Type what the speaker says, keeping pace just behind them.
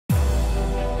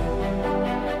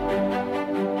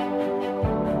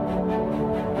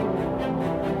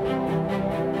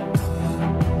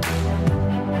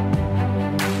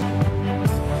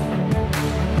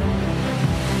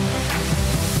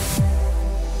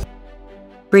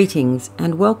Greetings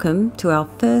and welcome to our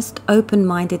first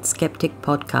Open-Minded Skeptic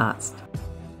podcast.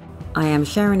 I am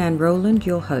Sharon Ann Rowland,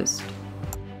 your host.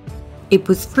 It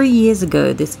was 3 years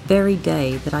ago this very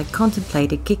day that I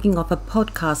contemplated kicking off a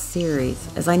podcast series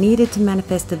as I needed to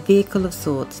manifest a vehicle of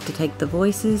sorts to take the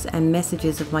voices and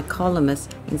messages of my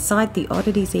columnists inside the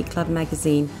Oddities E-Club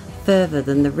magazine further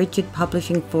than the rigid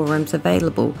publishing forums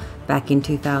available back in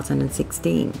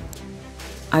 2016.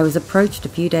 I was approached a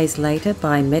few days later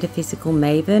by metaphysical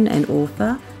maven and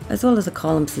author, as well as a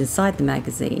columnist inside the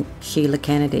magazine, Sheila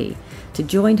Kennedy, to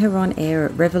join her on air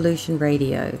at Revolution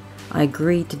Radio. I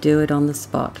agreed to do it on the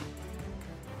spot.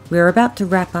 We're about to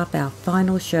wrap up our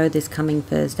final show this coming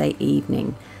Thursday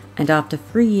evening, and after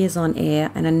 3 years on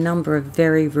air and a number of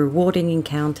very rewarding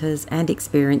encounters and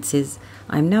experiences,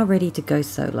 I'm now ready to go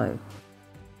solo.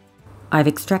 I've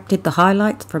extracted the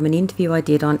highlights from an interview I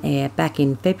did on air back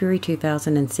in February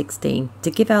 2016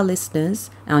 to give our listeners,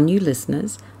 our new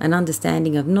listeners, an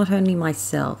understanding of not only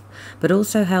myself, but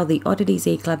also how the Oddities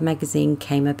E-Club magazine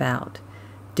came about.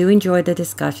 Do enjoy the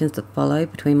discussions that follow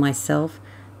between myself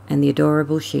and the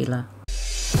adorable Sheila.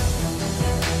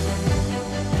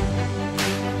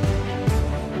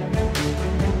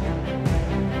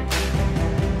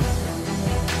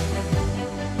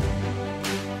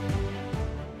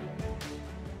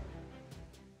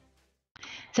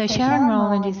 So Sharon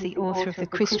Rowland is the author of the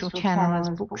Crystal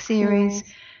Channelers book series,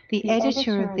 the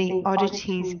editor of the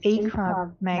Oddities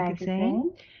E-Club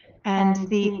magazine, and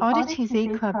the Oddities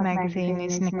E-Club magazine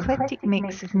is an eclectic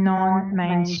mix of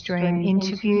non-mainstream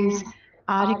interviews,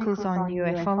 articles on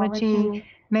ufology,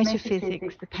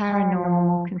 metaphysics, the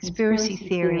paranormal, conspiracy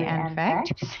theory and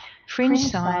fact, fringe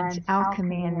science,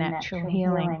 alchemy and natural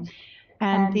healing.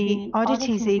 And the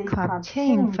Oddities E-Club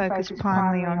team focus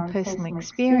primarily on personal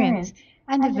experience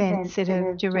and events that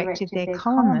have directed their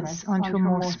columnists onto a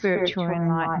more spiritual and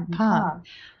enlightened path,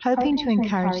 hoping to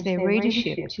encourage their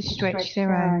readership to stretch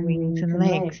their own wings and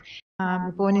legs.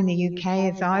 Born in the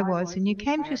UK as I was, and you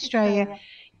came to Australia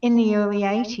in the early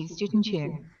 80s, didn't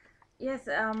you? Yes,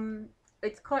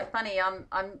 it's quite funny.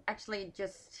 I'm actually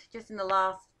just in the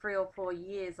last 3 or 4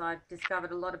 years, I've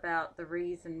discovered a lot about the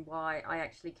reason why I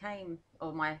actually came,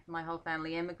 or my whole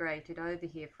family emigrated over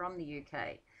here from the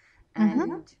UK.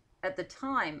 And at the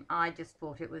time, I just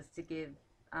thought it was to give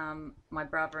my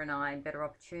brother and I better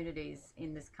opportunities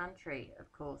in this country,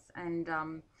 of course. And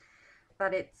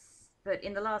but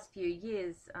in the last few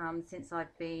years, since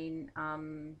I've been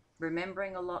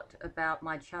remembering a lot about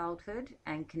my childhood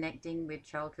and connecting with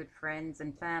childhood friends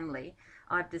and family,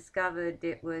 I've discovered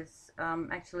it was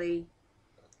actually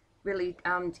really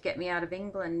to get me out of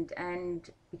England. And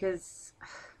because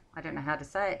I don't know how to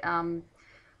say it,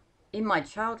 in my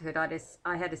childhood,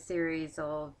 I had a series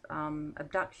of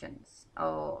abductions.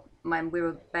 We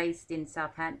were based in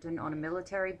Southampton on a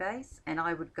military base, and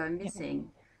I would go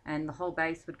missing, and the whole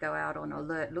base would go out on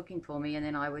alert looking for me, and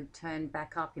then I would turn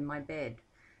back up in my bed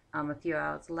a few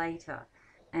hours later.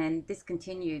 And this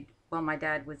continued while my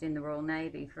dad was in the Royal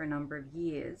Navy for a number of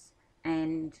years.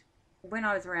 And when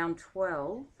I was around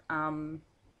 12,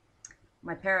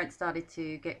 my parents started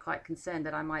to get quite concerned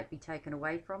that I might be taken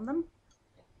away from them.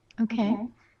 Okay.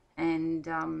 And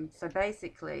so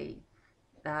basically,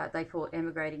 they thought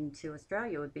emigrating to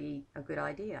Australia would be a good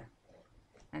idea,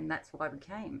 and that's why we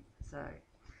came. So,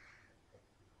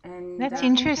 and that's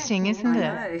interesting, isn't it?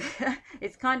 I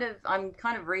know. I'm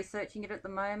kind of researching it at the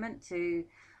moment to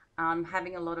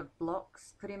having a lot of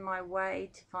blocks put in my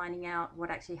way to finding out what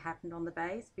actually happened on the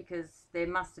base, because there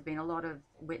must have been a lot of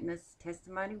witness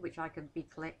testimony which I could be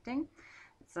collecting.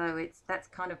 So that's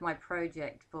kind of my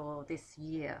project for this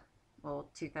year, or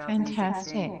 2016.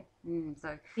 Fantastic.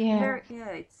 So Yeah.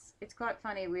 It's quite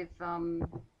funny with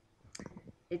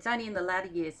it's only in the latter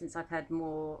years since I've had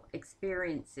more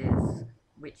experiences,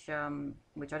 which I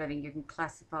don't think you can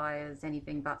classify as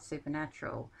anything but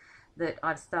supernatural, that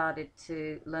I've started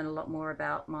to learn a lot more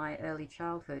about my early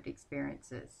childhood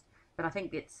experiences. But I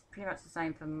think it's pretty much the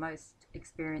same for most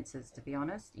experiences, to be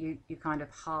honest. You kind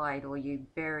of hide, or you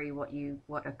bury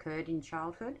what occurred in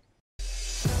childhood.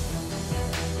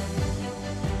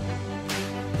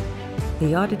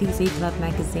 The Oddities E-Club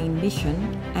magazine mission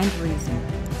and reason.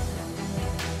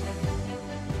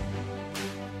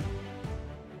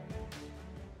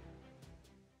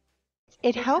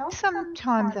 It helps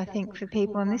sometimes, I think, for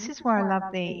people, and this is why I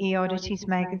love the E-Oddities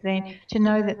magazine, to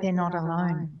know that they're not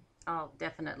alone. Oh,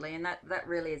 definitely. And that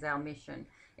really is our mission.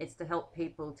 It's to help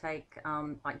people take,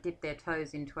 dip their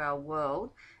toes into our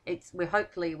world.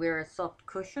 Hopefully we're a soft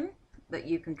cushion that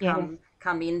you can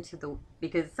come into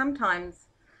because sometimes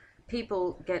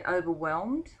people get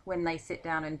overwhelmed when they sit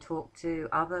down and talk to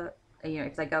other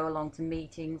if they go along to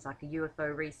meetings like a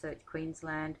UFO Research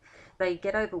Queensland, they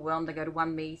get overwhelmed. They go to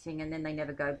one meeting and then they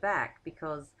never go back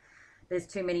because there's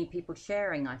too many people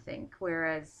sharing, I think.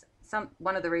 Whereas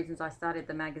one of the reasons I started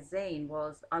the magazine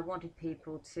was I wanted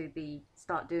people to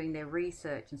start doing their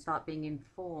research and start being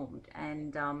informed,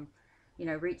 and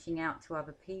reaching out to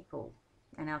other people,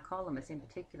 and our columnists in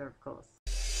particular, of course.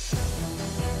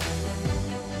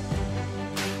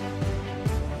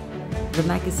 The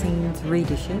magazine's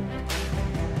readership.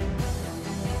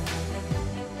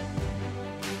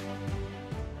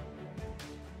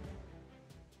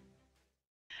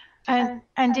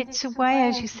 And it's a way,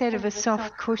 as you said, of a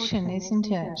soft cushion, isn't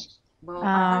it? Well,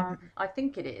 I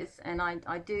think it is, and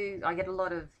I get a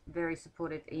lot of very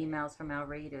supportive emails from our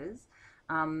readers,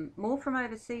 more from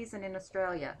overseas than in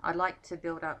Australia. I'd like to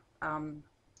build up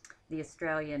the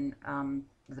Australian,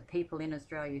 the people in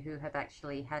Australia who have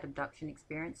actually had abduction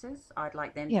experiences. I'd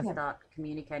like them to start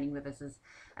communicating with us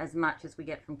as much as we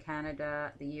get from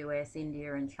Canada, the US,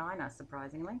 India, and China,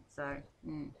 surprisingly. So.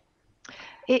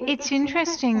 It's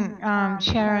interesting,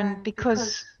 Sharon,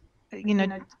 because,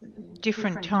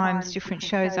 different times, different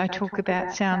shows, I talk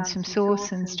about sounds from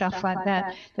source and stuff like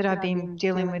that I've been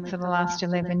dealing with for the last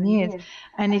 11 years.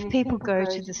 And if people go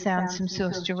to the sounds from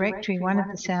source directory, one of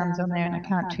the sounds on there, and I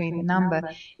can't tell you the number,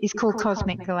 is called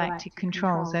Cosmic Galactic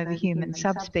Controls over Human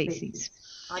Subspecies.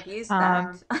 I've used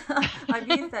that. I've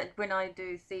used that when I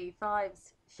do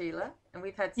C5s, Sheila, and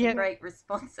we've had some great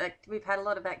response. We've had a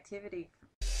lot of activity.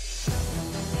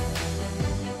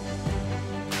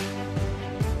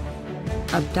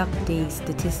 Abductee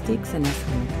statistics and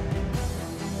estimates.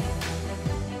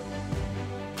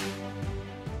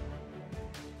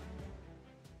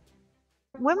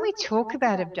 When we talk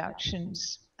about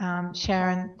abductions,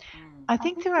 Sharon, I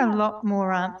think there are a lot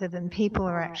more, aren't there, than people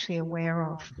are actually aware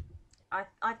of.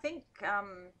 I think,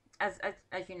 as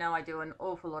you know, I do an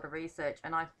awful lot of research,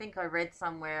 and I think I read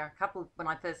somewhere when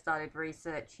I first started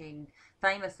researching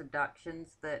famous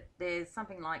abductions, that there's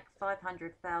something like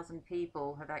 500,000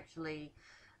 people have actually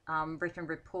written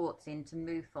reports into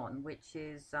MUFON, which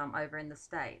is over in the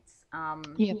States.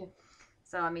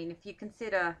 So, I mean, if you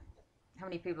consider how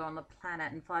many people are on the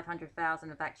planet, and 500,000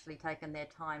 have actually taken their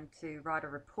time to write a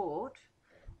report,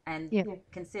 and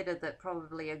consider that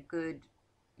probably a good,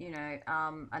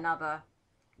 another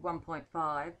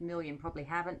 1.5 million probably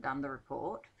haven't done the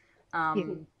report,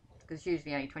 because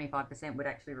usually only 25% would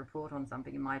actually report on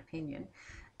something, in my opinion.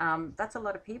 That's a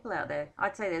lot of people out there.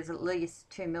 I'd say there's at least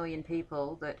 2 million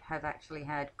people that have actually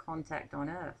had contact on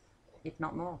Earth, if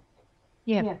not more.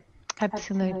 Yeah,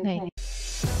 absolutely.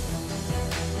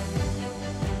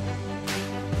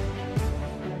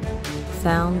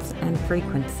 Sounds and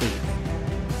frequencies.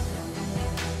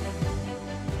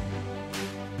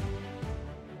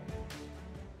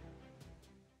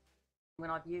 When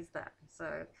I've used that,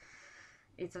 so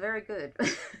it's very good.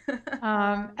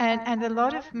 And a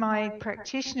lot of my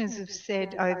practitioners have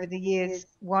said over the years,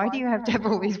 why do you have to have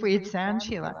all these weird sounds,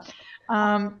 Sheila?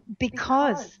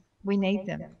 Because we need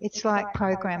them. It's like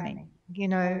programming.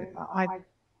 I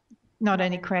not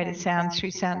only created sounds through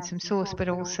Sounds from Source, but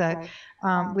also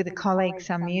with a colleague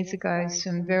some years ago,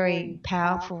 some very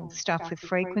powerful stuff with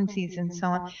frequencies and so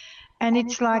on. And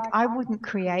it's like I wouldn't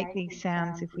create these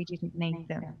sounds if we didn't need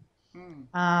them.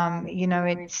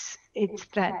 It's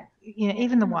that,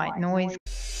 even the white noise.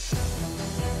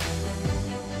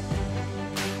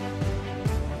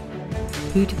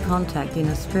 Who to contact in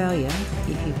Australia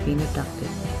if you've been abducted.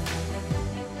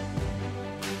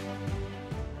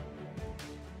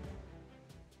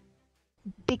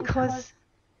 Because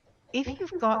if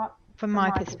you've got, from my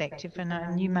perspective,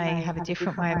 and you may have a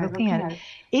different way of looking at it,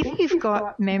 if you've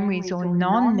got memories or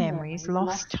non-memories,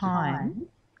 lost time,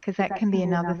 because that can be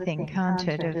another thing, can't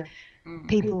it, of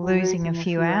people losing a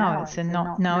few hours and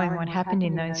not knowing what happened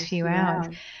in those few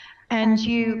hours, and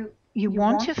you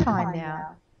want to find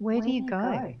out, where do you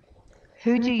go?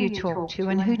 Who do you talk to,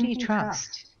 and who do you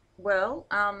trust? Well,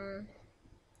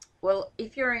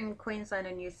 if you're in Queensland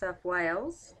and New South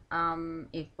Wales,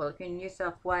 if you're in New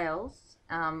South Wales,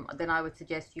 then I would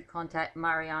suggest you contact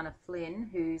Mariana Flynn,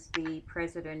 who's the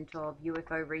president of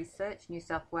UFO Research New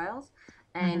South Wales.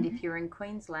 And if you're in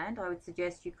Queensland, I would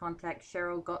suggest you contact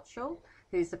Cheryl Gottschall,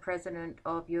 who's the president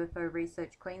of UFO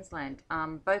Research Queensland.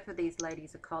 Both of these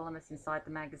ladies are columnists inside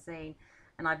the magazine,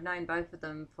 and I've known both of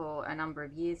them for a number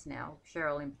of years now,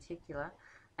 Cheryl in particular.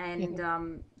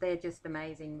 And they're just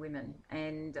amazing women.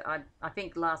 And I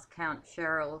think last count,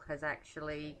 Cheryl has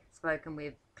actually spoken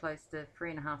with close to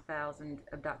 3,500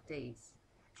 abductees.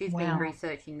 She's been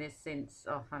researching this since,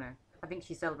 I think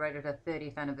she celebrated her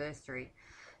 30th anniversary.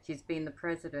 She's been the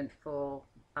president for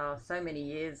so many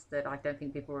years that I don't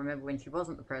think people remember when she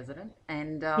wasn't the president.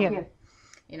 And Yeah.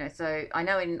 you know, so I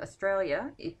know in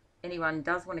Australia, if anyone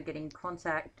does want to get in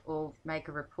contact or make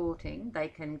a reporting, they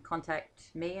can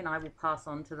contact me and I will pass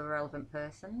on to the relevant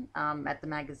person at the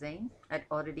magazine at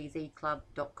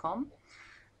odditieseclub.com.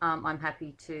 I'm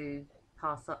happy to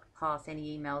pass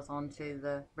any emails on to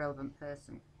the relevant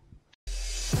person.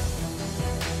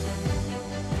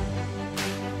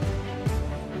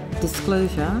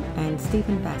 Disclosure and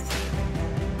Stephen Bassett.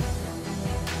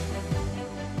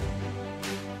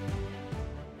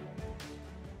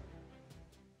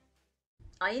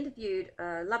 I interviewed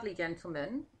a lovely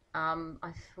gentleman. I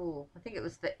think it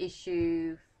was for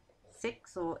issue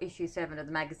 6 or issue 7 of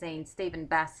the magazine, Stephen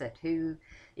Bassett, who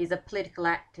is a political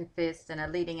activist and a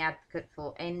leading advocate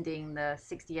for ending the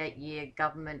 68-year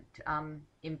government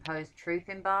imposed truth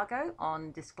embargo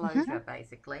on disclosure,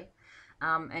 basically.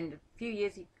 And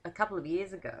a couple of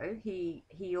years ago, he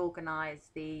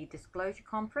organised the Disclosure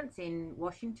Conference in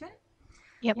Washington,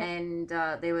 Yep. and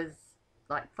there was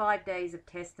like 5 days of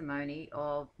testimony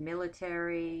of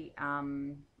military,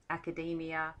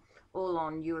 academia, all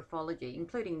on ufology,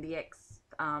 including the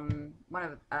one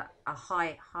of a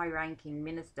high-ranking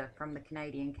minister from the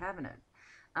Canadian cabinet.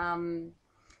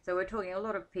 So we're talking a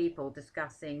lot of people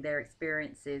discussing their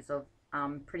experiences of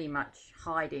pretty much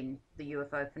hiding the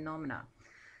UFO phenomena.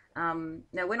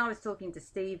 Now, when I was talking to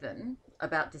Stephen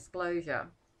about disclosure,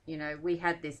 you know, we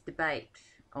had this debate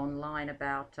online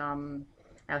about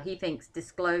how he thinks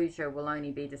disclosure will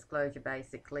only be disclosure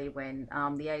basically when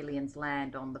the aliens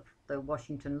land on the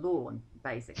Washington lawn,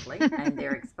 basically, and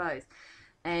they're exposed.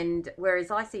 And whereas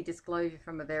I see disclosure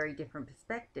from a very different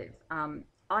perspective,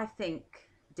 I think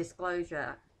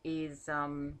disclosure is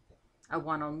a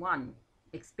one-on-one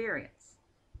experience.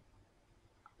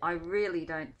 I really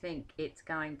don't think it's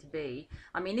going to be.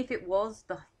 I mean, if it was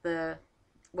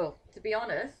well, to be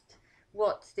honest,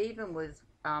 what Stephen was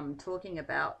talking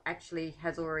about actually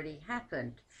has already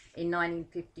happened in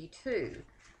 1952.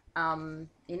 In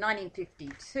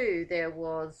 1952, there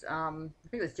was, I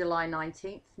think it was July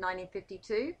 19th,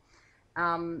 1952,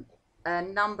 a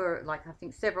number, like I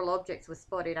think several objects were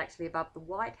spotted actually above the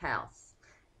White House,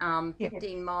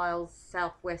 15 miles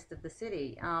southwest of the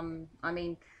city. I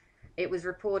mean, it was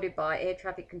reported by air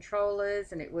traffic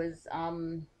controllers, and it was,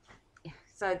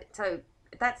 so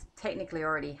that's technically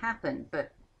already happened,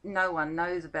 but no one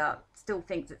knows about, still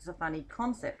thinks it's a funny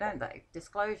concept, don't they?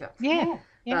 Disclosure. Yeah.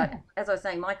 But as I was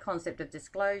saying, my concept of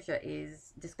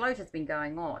disclosure's been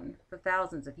going on for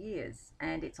thousands of years,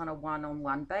 and it's on a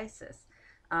one-on-one basis.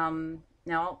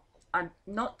 Now, I'm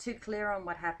not too clear on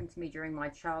what happened to me during my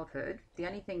childhood. The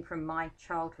only thing from my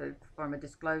childhood, from a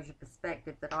disclosure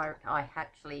perspective, that I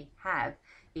actually have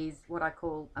is what I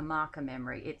call a marker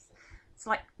memory. It's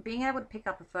like being able to pick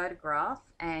up a photograph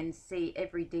and see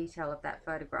every detail of that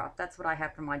photograph. That's what I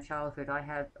have from my childhood. I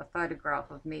have a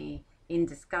photograph of me in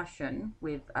discussion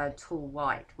with a tall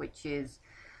white, which is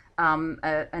an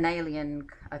alien,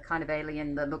 a kind of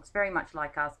alien that looks very much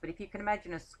like us. But if you can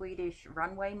imagine a Swedish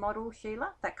runway model,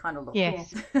 Sheila, that kind of look.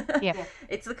 Yes. Yeah.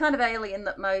 It's the kind of alien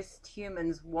that most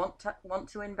humans want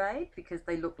to invade because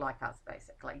they look like us,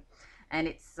 basically. And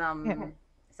it's so,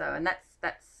 and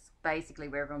that's basically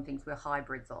where everyone thinks we're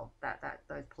hybrids of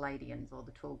those Palladians or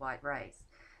the tall white race.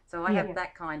 So I have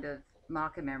that kind of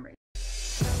marker memory.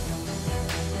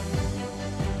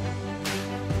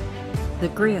 The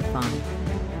Greer Fund.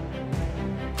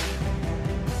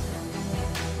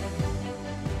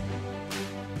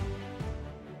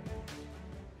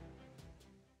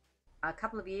 A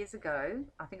couple of years ago,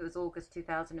 I think it was August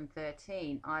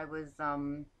 2013, I was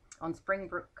on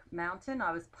Springbrook Mountain.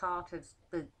 I was part of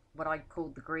what I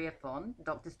called the Greer Fund.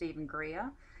 Dr. Stephen Greer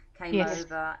came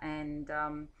over, and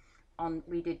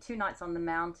we did 2 nights on the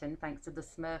mountain thanks to the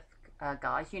Smurf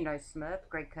guys. You know Smurf,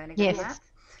 Greg Koenig. Yes.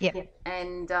 Yeah.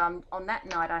 And on that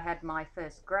night I had my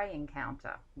first grey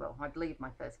encounter. Well, I believe my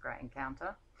first grey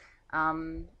encounter.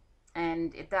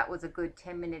 And that was a good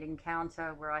 10-minute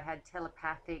encounter where I had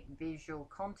telepathic visual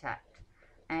contact.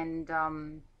 And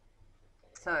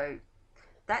so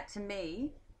that to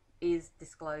me is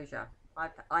disclosure.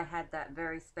 I had that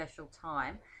very special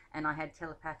time, and I had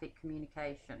telepathic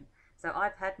communication. So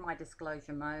I've had my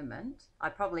disclosure moment. I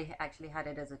probably actually had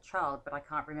it as a child, but I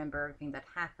can't remember everything that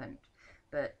happened.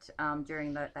 But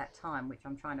during that time, which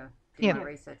I'm trying to do my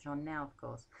research on now, of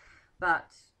course.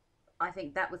 But I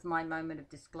think that was my moment of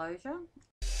disclosure.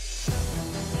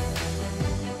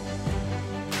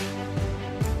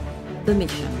 The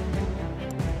mission.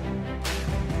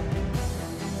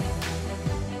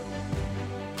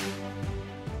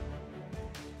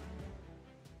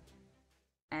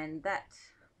 And that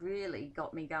really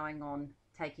got me going on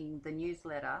taking the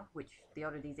newsletter, which the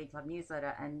Oddities E Club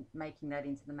newsletter, and making that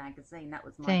into the magazine. That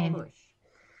was my Same. push.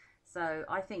 So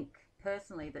I think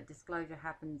personally that disclosure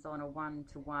happens on a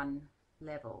one-to-one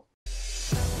level.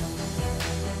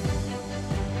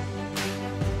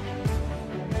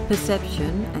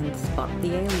 Perception and spot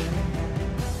the alien.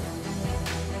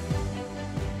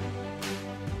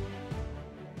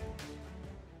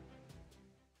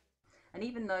 And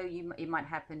even though it might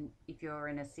happen if you're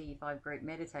in a C5 group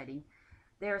meditating,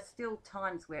 there are still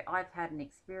times where I've had an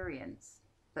experience,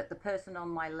 but the person on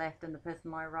my left and the person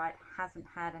on my right hasn't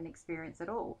had an experience at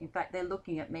all. In fact, they're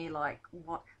looking at me like,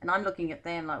 what? And I'm looking at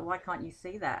them like, why can't you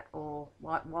see that? Or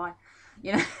why?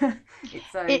 You know,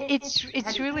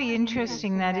 It's really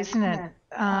interesting that, isn't it?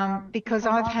 Because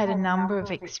I've had a number of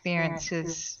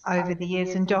experiences over the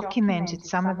years and documented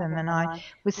some of them. And I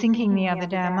was thinking the other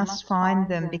day, I must find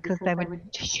them because they were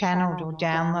channeled or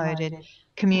downloaded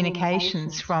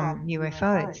communications from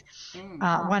UFOs,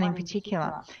 one in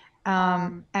particular.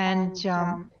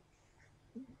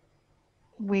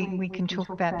 We can talk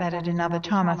about that at another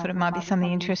time. I thought it might be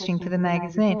something interesting for the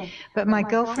magazine. But my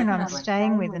girlfriend I'm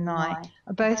staying with and I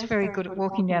are both very good at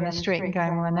walking down the street and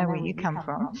going, well, I know where you come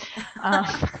from.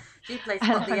 Do you play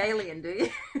Spot the Alien, do you?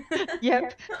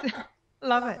 Yep,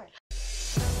 love it.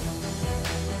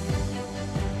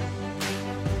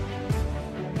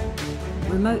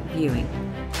 Remote viewing.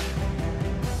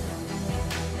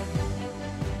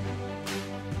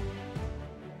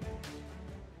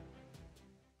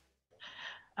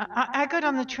 I got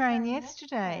on the train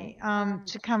yesterday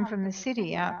to come from the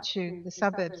city out to the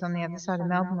suburbs on the other side of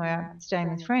Melbourne where I'm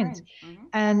staying with friends.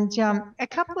 And a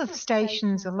couple of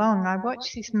stations along, I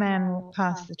watched this man walk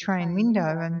past the train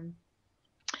window and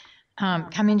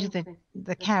come into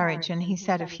the carriage, and he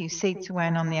sat a few seats away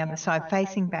and on the other side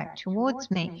facing back towards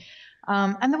me.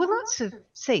 And there were lots of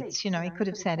seats, you know, he could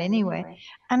have sat anywhere.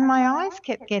 And my eyes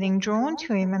kept getting drawn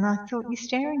to him, and I thought, you're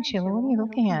staring, Sheila, what are you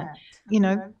looking at? You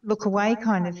know, look away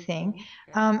kind of thing.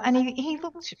 And he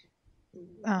looked,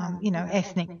 you know,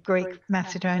 ethnic, Greek,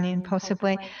 Macedonian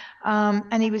possibly.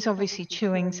 And he was obviously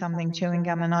chewing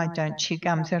gum, and I don't chew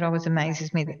gum, so it always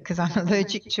amazes me because I'm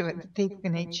allergic to it, that people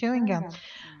can eat chewing gum.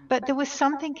 But there was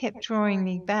something kept drawing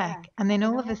me back, and then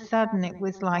all of a sudden it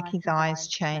was like his eyes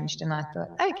changed, and I thought,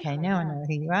 okay, now I know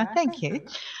who you are, thank you.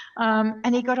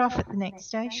 And he got off at the next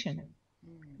station.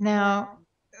 Now,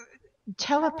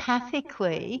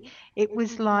 telepathically, it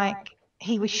was like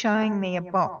he was showing me a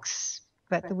box,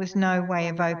 but there was no way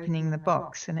of opening the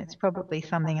box, and it's probably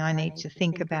something I need to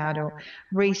think about or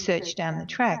research down the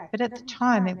track. But at the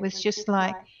time, it was just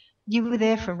like, you were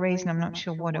there for a reason, I'm not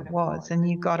sure what it was, and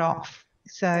you got off.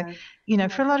 So, you know,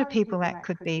 for a lot of people that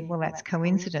could be, well, that's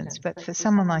coincidence, but for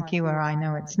someone like you or I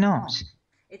know it's not.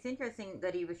 It's interesting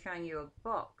that he was showing you a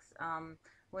box.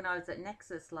 When I was at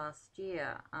Nexus last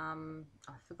year, I've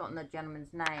forgotten the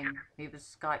gentleman's name. He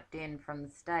was Skyped in from the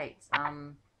States.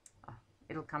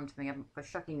 It'll come to me. I've got a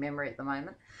shocking memory at the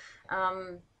moment.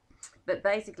 But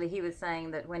basically, he was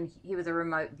saying that when he was a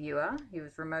remote viewer, he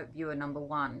was remote viewer number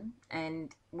 1,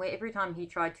 and every time he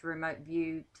tried to remote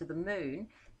view to the moon,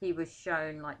 he was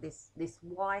shown like this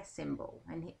Y symbol,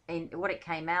 and what it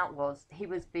came out was he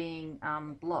was being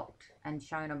blocked and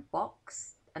shown a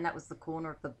box, and that was the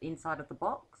corner of the inside of the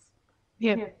box.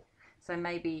 Yeah. So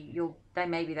maybe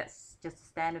that's just a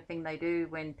standard thing they do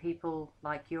when people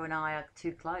like you and I are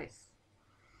too close.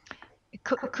 It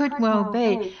could well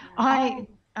be.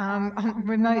 On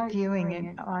remote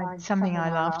viewing, something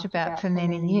I laughed about for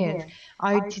many years.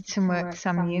 I did some work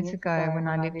some years ago when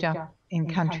I lived up in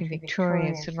country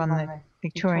Victoria, sort of on the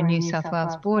Victoria-New South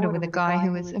Wales border, with a guy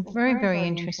who was a very, very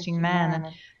interesting man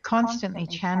and constantly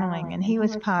channeling. And he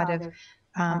was part of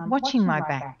watching my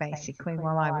back, basically,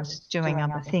 while I was doing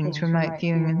other things, remote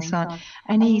viewing and so on.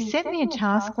 And he set me a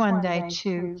task one day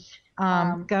to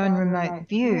go and remote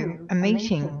view a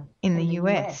meeting in the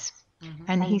US.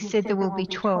 And he said there will be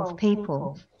 12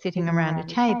 people sitting around a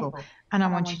table, and I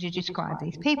want you to describe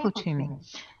these people to me.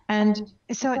 And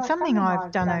so it's something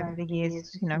I've done over the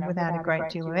years, you know, without a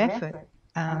great deal of effort,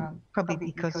 probably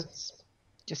because it's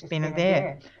just been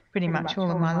there pretty much all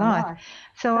of my life.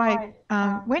 So I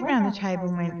went round the table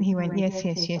and he went, yes,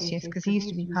 because he used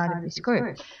to be part of this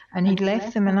group. And he'd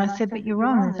left them, and I said, but you're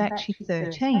wrong, there's actually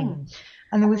 13.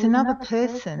 And there was another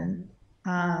person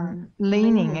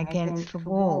leaning against the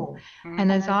wall,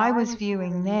 and as I was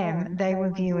viewing them, they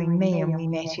were viewing me, and we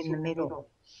met in the middle.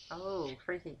 Oh,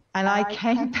 freaky. And I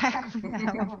came back with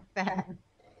that.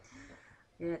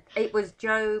 Yeah, it was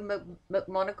Joe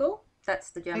McMonagle.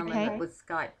 That's the gentleman that was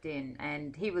Skyped in,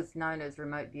 and he was known as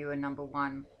remote viewer number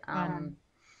 1.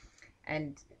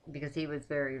 And because he was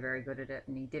very, very good at it,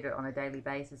 and he did it on a daily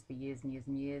basis for years and years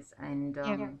and years.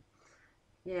 And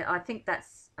yeah, I think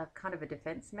that's a kind of a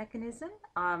defense mechanism,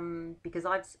 because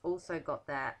I've also got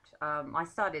that. I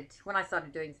started when I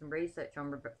started doing some research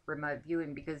on remote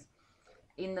viewing, because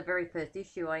in the very first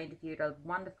issue, I interviewed a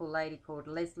wonderful lady called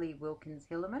Leslie Wilkins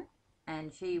Hillerman,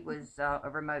 and she was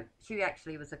she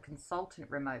actually was a consultant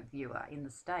remote viewer in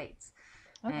the States.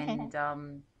 Okay.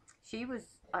 And she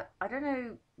was, I don't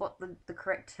know what the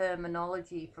correct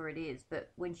terminology for it is,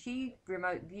 but when she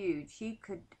remote viewed, she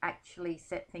could actually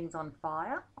set things on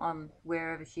fire on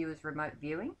wherever she was remote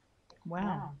viewing.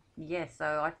 Wow. Yeah,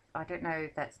 so I don't know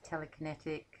if that's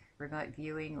telekinetic remote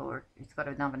viewing or it's got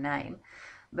another name.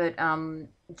 But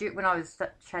when I was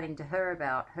chatting to her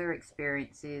about her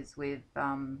experiences with,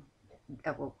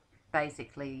 well,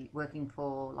 basically working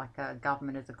for like a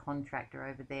government as a contractor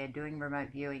over there doing remote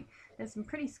viewing, there's some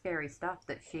pretty scary stuff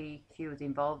that she was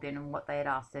involved in and what they had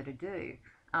asked her to do.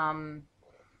 Um,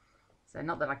 so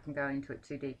not that I can go into it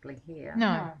too deeply here,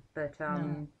 No. but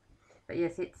No. but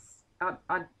yes, it's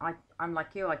I'm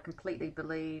like you. I completely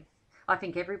believe. I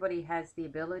think everybody has the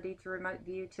ability to remote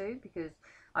view too, because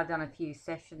I've done a few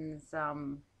sessions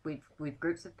with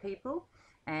groups of people,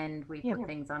 and we've Yep. put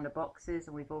things under boxes,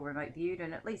 and we've all remote viewed,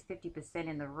 and at least 50%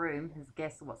 in the room has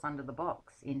guessed what's under the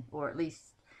box, or at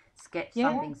least sketched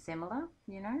Yeah. something similar.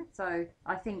 So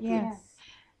I think Yeah. it's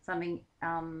something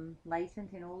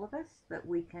latent in all of us that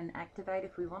we can activate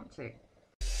if we want to.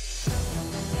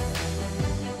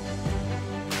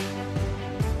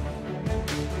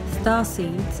 Star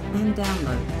seeds and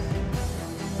downloads.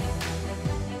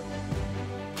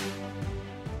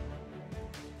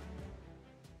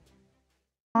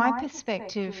 My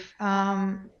perspective,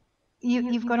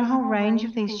 you've got a whole range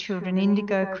of these children,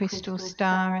 indigo, crystal,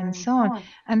 star, and so on.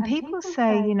 And people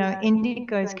say,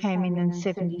 indigos came in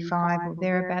 75 or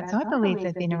thereabouts. I believe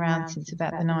they've been around since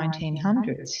about the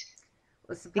 1900s.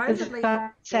 Well, Because supposedly,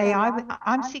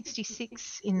 I'm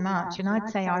 66 in March, and I'd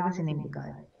say I was an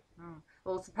indigo.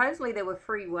 Well, supposedly there were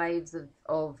three waves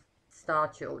of star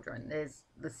children. There's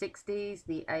the 60s,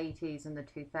 the 80s, and the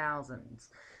 2000s.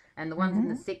 And the ones in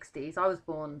the 60s, I was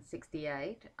born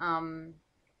 68.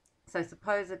 So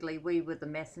supposedly we were the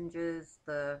messengers,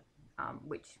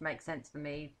 which makes sense for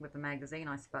me with the magazine,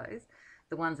 I suppose.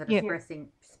 The ones that are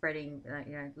spreading,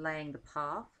 laying the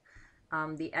path.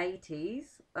 The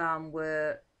 80s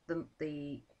were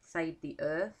the save the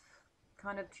earth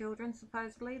kind of children,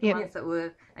 supposedly. The ones that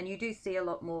were, and you do see a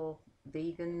lot more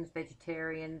vegans,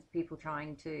 vegetarians, people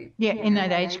trying to in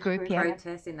that age group,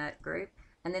 protest in that group.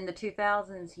 And then the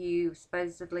 2000s, you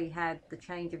supposedly had the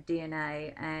change of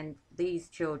DNA, and these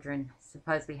children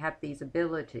supposedly have these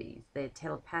abilities. They're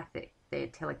telepathic, they're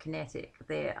telekinetic,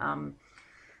 they're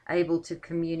able to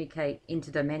communicate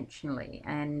interdimensionally,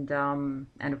 and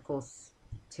of course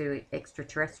to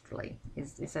extraterrestrially.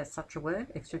 Is that such a word?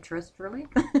 Extraterrestrially?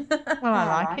 Well,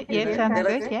 I like it. Yeah, sounds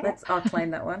good. Yeah. I'll claim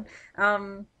that one.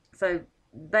 So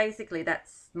basically,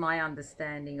 that's my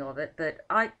understanding of it. But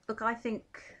I think,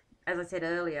 as I said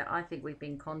earlier, I think we've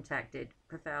been contacted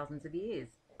for thousands of years,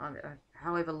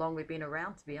 however long we've been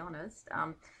around, to be honest.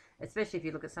 Especially if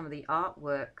you look at some of the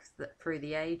artworks that through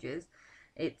the ages,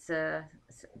 it's the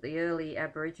early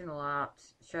Aboriginal art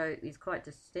is quite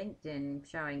distinct in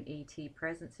showing ET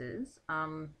presences.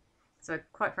 So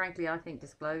quite frankly, I think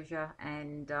disclosure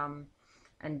and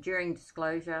during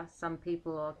disclosure, some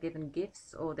people are given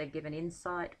gifts, or they're given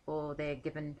insight, or they're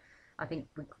given, I think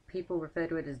people refer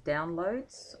to it as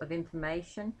downloads of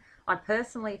information. I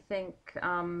personally think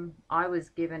I was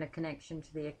given a connection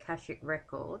to the Akashic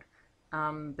record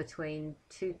between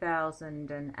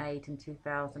 2008 and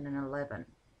 2011.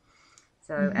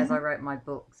 So as I wrote my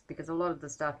books, because a lot of the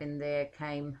stuff in there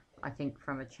came, I think,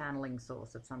 from a channeling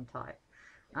source of some type.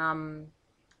 And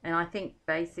I think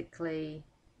basically,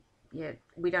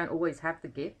 we don't always have the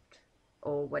gift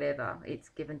or whatever. It's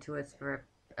given to us for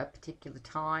a particular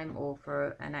time or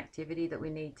for an activity that we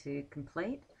need to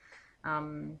complete.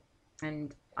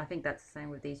 And I think that's the same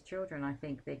with these children. I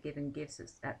think they're given gifts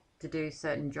to do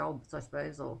certain jobs, I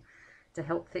suppose, or to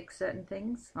help fix certain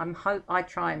things. I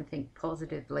try and think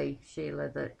positively, Sheila,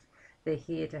 that they're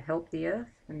here to help the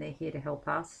earth, and they're here to help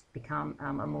us become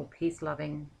a more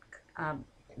peace-loving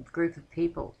group of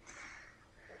people.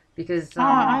 Because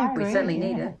we certainly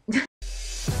need it.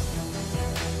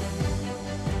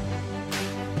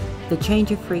 The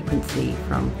change of frequency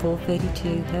from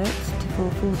 432 Hz to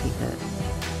 440 Hz.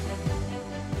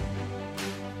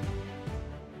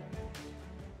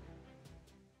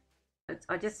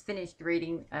 I just finished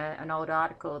reading an old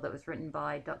article that was written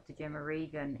by Dr. Gemma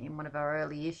Regan in one of our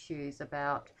early issues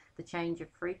about the change of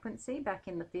frequency back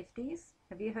in the 50s.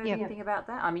 Have you heard Yep. anything about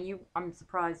that? I mean, I'm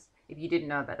surprised if you didn't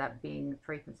know about that, being a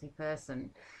frequency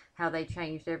person, how they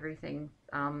changed everything.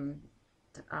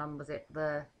 Was it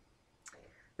the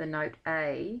note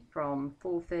A from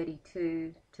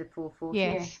 432 to 440?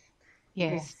 Yes.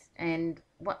 Yes. And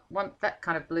that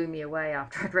kind of blew me away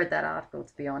after I'd read that article,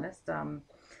 to be honest.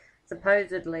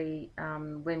 Supposedly,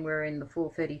 when we're in the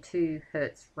 432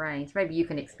 hertz range, maybe you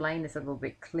can explain this a little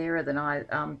bit clearer than I.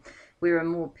 We're a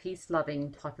more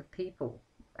peace-loving type of people,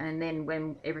 and then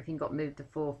when everything got moved to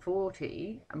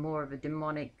 440, more of a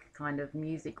demonic kind of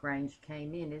music range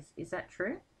came in. Is that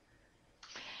true?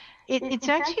 It's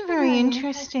actually very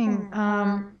interesting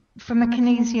from a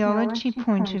kinesiology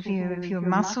point of view of your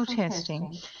muscle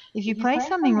testing. If you play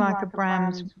something like a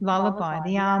Brahms lullaby,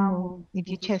 the arm will, if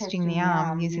you're testing the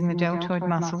arm using the deltoid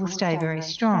muscle, will stay very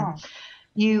strong.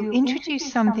 You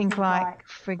introduce something like,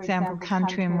 for example,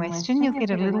 country and western, you'll get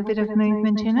a little bit of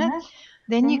movement in it.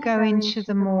 Then you go into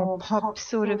the more pop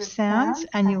sort of sounds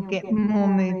and you'll get more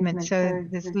movement, so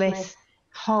there's less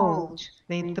hold.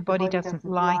 The body doesn't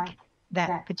like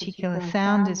that particular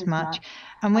sound as much.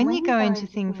 And when you go into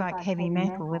things like heavy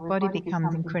metal, the body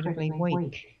becomes incredibly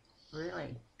weak.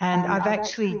 Really? And I've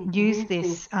actually used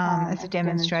this as a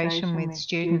demonstration with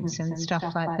students and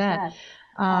stuff like that.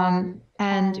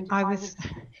 And I was,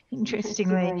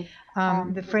 interestingly,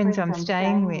 the friends I'm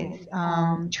staying with,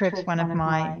 Trev's one of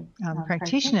my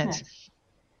practitioners,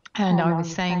 and I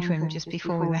was saying to him just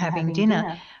before we were having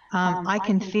dinner, I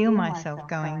can feel myself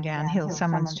going downhill.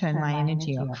 Someone's turned my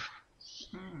energy off.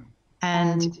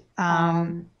 And,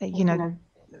 you know,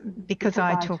 because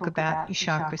I talk about your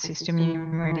chakra system, your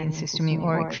meridian system, your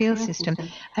auric field system,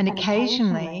 and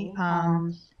occasionally,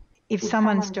 if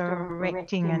someone's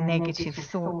directing a negative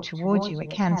thought towards you, it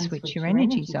can switch your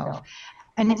energies off.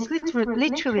 And it's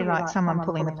literally like someone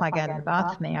pulling the plug out of the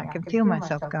bath for me. I can feel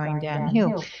myself going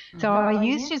downhill. So I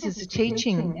used it as a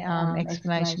teaching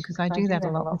explanation, because I do that a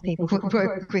lot with people who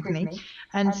work with me,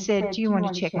 and said, do you want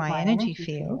to check my energy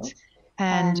fields?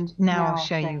 And now I'll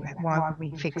show you why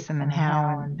we fix them and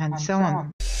how and so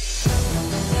on.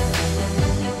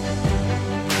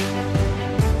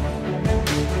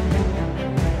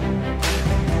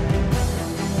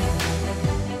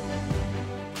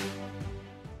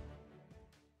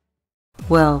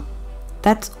 Well,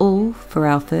 that's all for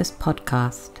our first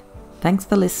podcast. Thanks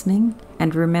for listening,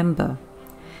 and remember,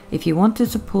 if you want to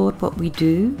support what we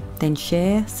do, then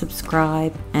share,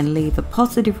 subscribe, and leave a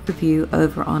positive review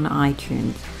over on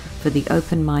iTunes for the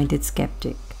open-minded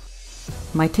skeptic.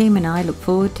 My team and I look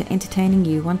forward to entertaining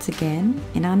you once again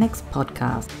in our next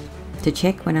podcast. To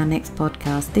check when our next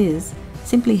podcast is,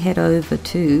 simply head over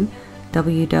to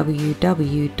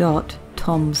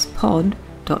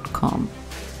www.tomspod.com.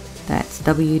 That's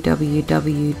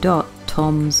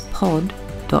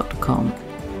www.tomspod.com.